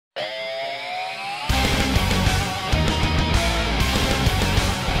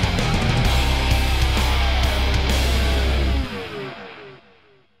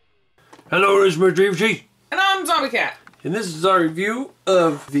Hello, this is Mr. Evilcheese. And I'm Zombie Cat. And this is our review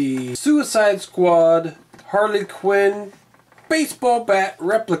of the Suicide Squad Harley Quinn baseball bat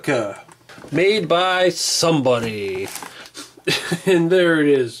replica. Made by somebody. And there it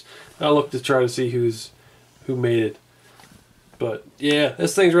is. I'll look to try to see who made it. But yeah,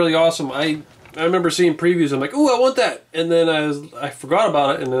 this thing's really awesome. I remember seeing previews. I'm like, ooh, I want that. And then I forgot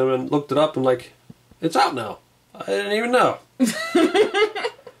about it, and then I looked it up and like, it's out now. I didn't even know.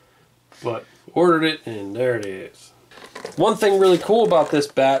 But ordered it, and there it is. One thing really cool about this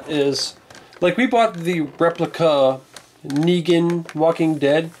bat is, like, we bought the Replica Negan Walking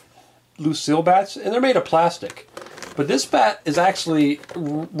Dead Lucille bats, and they're made of plastic. But this bat is actually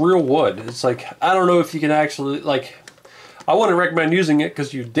real wood. It's like, I don't know if you can actually, like, I wouldn't recommend using it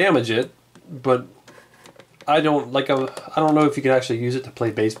because you damage it, but I don't know if you can actually use it to play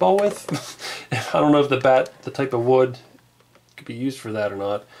baseball with. I don't know if the type of wood could be used for that or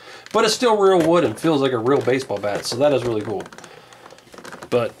not. But it's still real wood and feels like a real baseball bat, so that is really cool.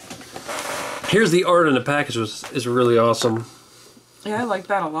 But here's the art in the package, is really awesome. Yeah, I like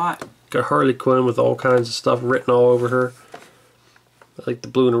that a lot. Got Harley Quinn with all kinds of stuff written all over her. I like the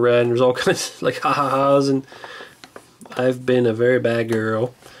blue and the red, and there's all kinds of like ha-ha-has, and I've been a very bad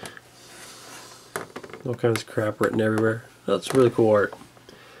girl. All kinds of crap written everywhere. That's really cool art.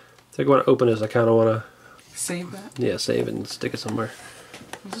 So I want to open this, I kind of want to save that? Yeah, save it and stick it somewhere.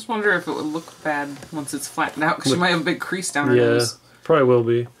 I just wonder if it would look bad once it's flattened out, because you might have a big crease down her nose. Yeah, probably will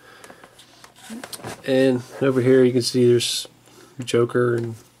be. And over here you can see there's Joker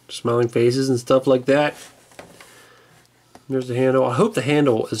and smiling faces and stuff like that. There's the handle. I hope the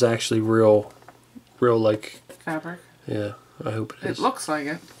handle is actually real like fabric. Yeah, I hope it is. It looks like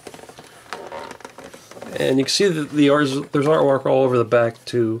it. And you can see that there's artwork all over the back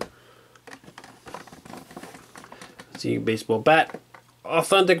too. See, baseball bat.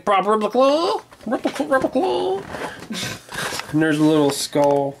 Authentic proper replica. And there's a little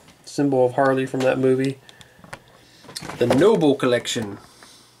skull symbol of Harley from that movie. The Noble Collection.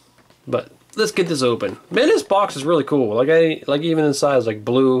 But let's get this open. Man, this box is really cool. Like even inside is like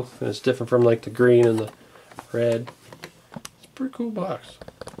blue, and it's different from like the green and the red. It's a pretty cool box.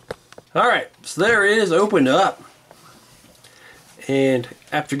 Alright, so there it is, opened up. And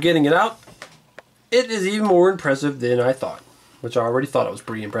after getting it out, it is even more impressive than I thought. Which I already thought it was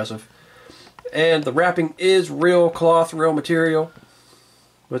pretty impressive. And the wrapping is real cloth, real material.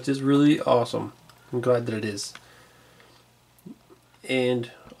 Which is really awesome. I'm glad that it is. And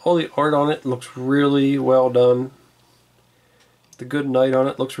all the art on it looks really well done. The good night on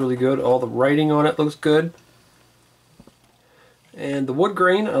it looks really good. All the writing on it looks good. And the wood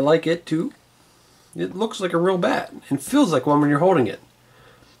grain, I like it too. It looks like a real bat. And feels like one when you're holding it.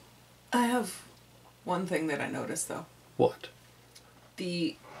 I have one thing that I noticed though. What?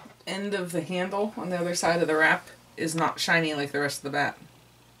 The end of the handle on the other side of the wrap is not shiny like the rest of the bat.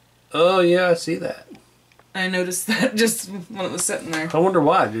 Oh yeah, I see that. I noticed that just when it was sitting there. I wonder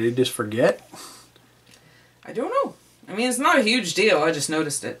why. Did he just forget? I don't know. I mean, it's not a huge deal. I just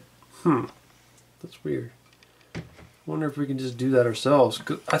noticed it. That's weird. I wonder if we can just do that ourselves.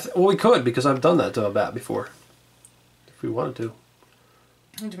 Well, we could, because I've done that to a bat before. If we wanted to.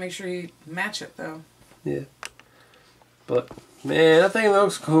 I need to make sure you match it, though. Yeah. But, man, that thing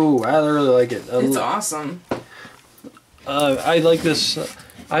looks cool. I really like it. It's awesome. I like this.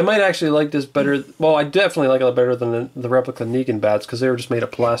 I might actually like this better. Well, I definitely like it better than the Replica Negan bats, because they were just made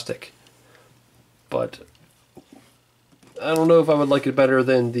of plastic. But I don't know if I would like it better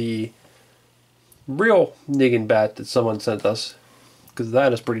than the real Negan bat that someone sent us, because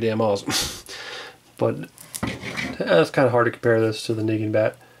that is pretty damn awesome. But it's kind of hard to compare this to the Negan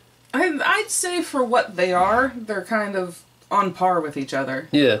bat. I'd say for what they are, they're kind of on par with each other.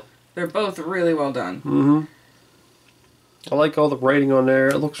 Yeah. They're both really well done. Mm-hmm. I like all the writing on there.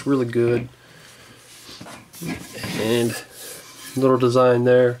 It looks really good. And little design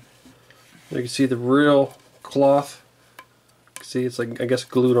there. You can see the real cloth. You can see it's like, I guess,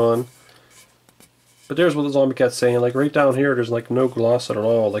 glued on. But there's what the Zombie Cat's saying. Like right down here, there's like no gloss at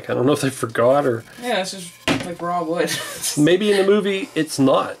all. Like I don't know if they forgot or. Yeah, it's just like raw wood. Maybe in the movie it's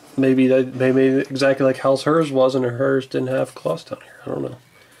not. Maybe exactly like how hers was, and hers didn't have gloss down here. I don't know.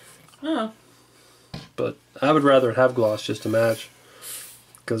 Oh. But I would rather have gloss just to match.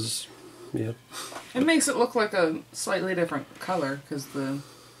 Because, yeah. It makes it look like a slightly different color because the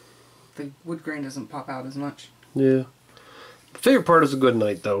wood grain doesn't pop out as much. Yeah. My favorite part is a good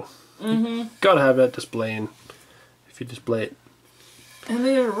night, though. Mm-hmm. Gotta have that displaying if you display it. And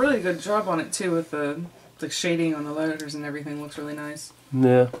they did a really good job on it too with the shading on the letters and everything looks really nice.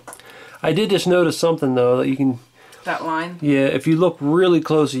 Yeah. I did just notice something though, that you can, That line? Yeah, if you look really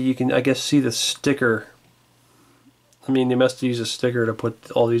closely, you can, I guess, see the sticker. I mean, they must use a sticker to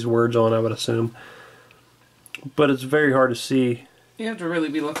put all these words on, I would assume. But it's very hard to see. You have to really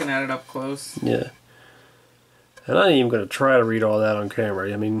be looking at it up close. Yeah. And I ain't even going to try to read all that on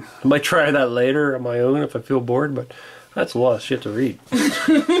camera. I mean, I might try that later on my own if I feel bored, but that's a lot of shit to read.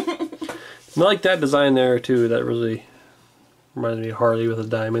 I like that design there, too. That really reminds me of Harley with the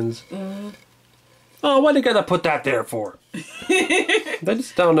diamonds. Oh, why they gotta put that there for? I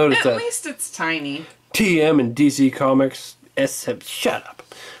just don't notice that. At least it's tiny. TM and DC Comics SF, shut up.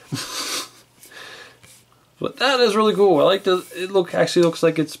 But that is really cool. I like the. It actually looks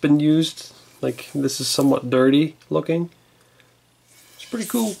like it's been used. Like this is somewhat dirty looking. It's pretty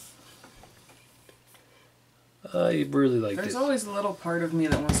cool. I really like it. There's always a little part of me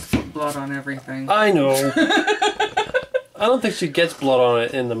that wants to put blood on everything. I know. I don't think she gets blood on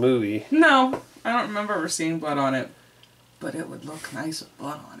it in the movie. No, I don't remember ever seeing blood on it. But it would look nice with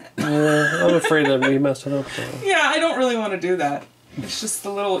blood on it. Yeah, I'm afraid that we messed it up though. Yeah, I don't really want to do that. It's just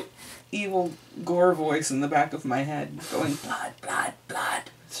the little evil gore voice in the back of my head going, blood, blood, blood.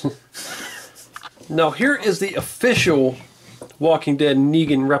 Now here is the official Walking Dead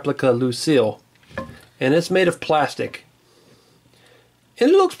Negan replica Lucille. And it's made of plastic. And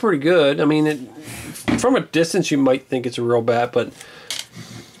it looks pretty good. I mean, from a distance you might think it's a real bat, but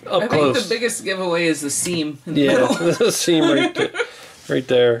up close. I think the biggest giveaway is the seam in the yeah, middle. the seam right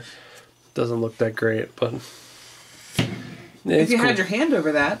there. Doesn't look that great, but... Yeah, if you cool. had your hand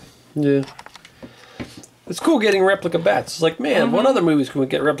over that. Yeah. It's cool getting replica bats. It's like, man, what other movies can we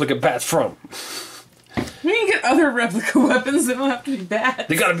get replica bats from? We can get other replica weapons. They don't have to be bats.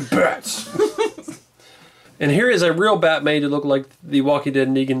 They gotta be bats. And here is a real bat made to look like the Walking Dead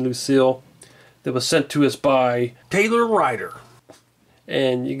Negan Lucille that was sent to us by Taylor Ryder.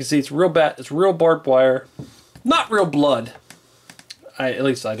 And you can see it's real bat. It's real barbed wire. Not real blood. At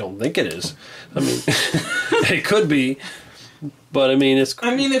least I don't think it is. I mean, it could be. But I mean, it's...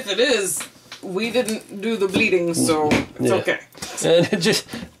 I mean, if it is, we didn't do the bleeding, so it's okay. And it just...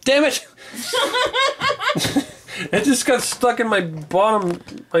 Damn it! It just got stuck in my bottom,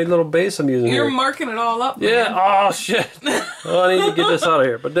 my little base I'm using You're here. marking it all up, Yeah, man. oh shit. Oh, I need to get this out of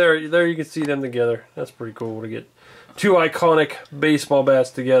here. But there you can see them together. That's pretty cool to get two iconic baseball bats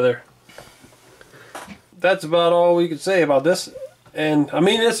together. That's about all we can say about this. And, I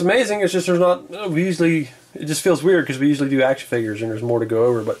mean, it's amazing. It's just there's not... It just feels weird because we usually do action figures and there's more to go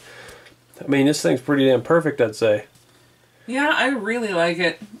over. But, I mean, this thing's pretty damn perfect, I'd say. Yeah, I really like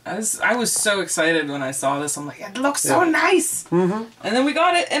it. I was so excited when I saw this. I'm like, it looks so nice. And then we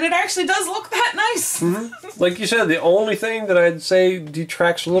got it, and it actually does look that nice. Like you said, the only thing that I'd say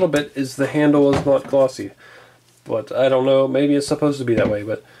detracts a little bit is the handle is not glossy. But I don't know. Maybe it's supposed to be that way.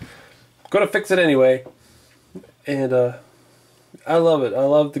 But I'm going to fix it anyway. And I love it. I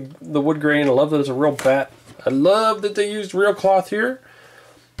love the wood grain. I love that it's a real bat. I love that they used real cloth here.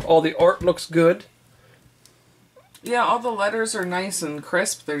 All the art looks good. Yeah, all the letters are nice and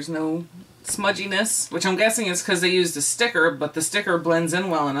crisp. There's no smudginess, which I'm guessing is because they used a sticker, but the sticker blends in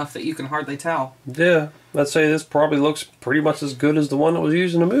well enough that you can hardly tell. Yeah, I'd say this probably looks pretty much as good as the one that was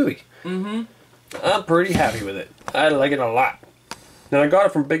used in the movie. I'm pretty happy with it. I like it a lot. Now, I got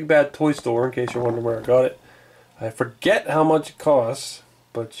it from Big Bad Toy Store, in case you're wondering where I got it. I forget how much it costs,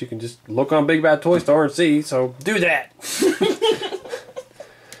 but you can just look on Big Bad Toy Store and see, so do that.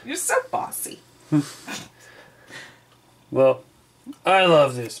 You're so bossy. Well, I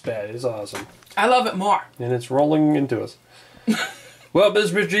love this bat. It's awesome. I love it more. And it's rolling into us. Well,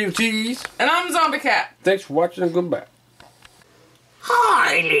 this is Mr. Evilcheese. And I'm Zombie Cat. Thanks for watching and goodbye.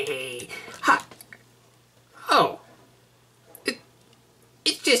 Harley! Oh.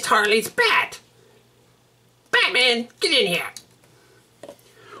 It's just Harley's bat. Batman, get in here.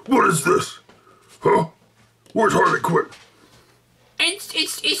 What is this? Huh? Where's Harley Quinn?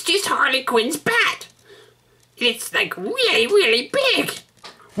 It's just Harley Quinn's bat. It's like really, really big.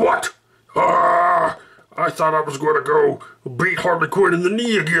 What? I thought I was going to go beat Harley Quinn in the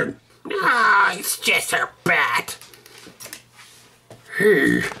knee again. Ah, it's just her bat.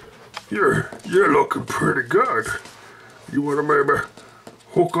 Hey, you're looking pretty good. You want to maybe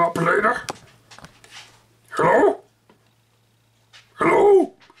hook up later? Hello?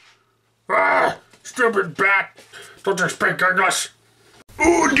 Hello? Stupid bat. Don't you speak English?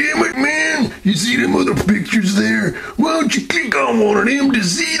 Oh, damn it, man. You see them other pictures there? Why don't you click on one of them to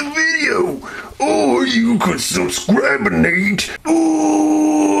see the video? Or you could subscribe, Nate. Oh.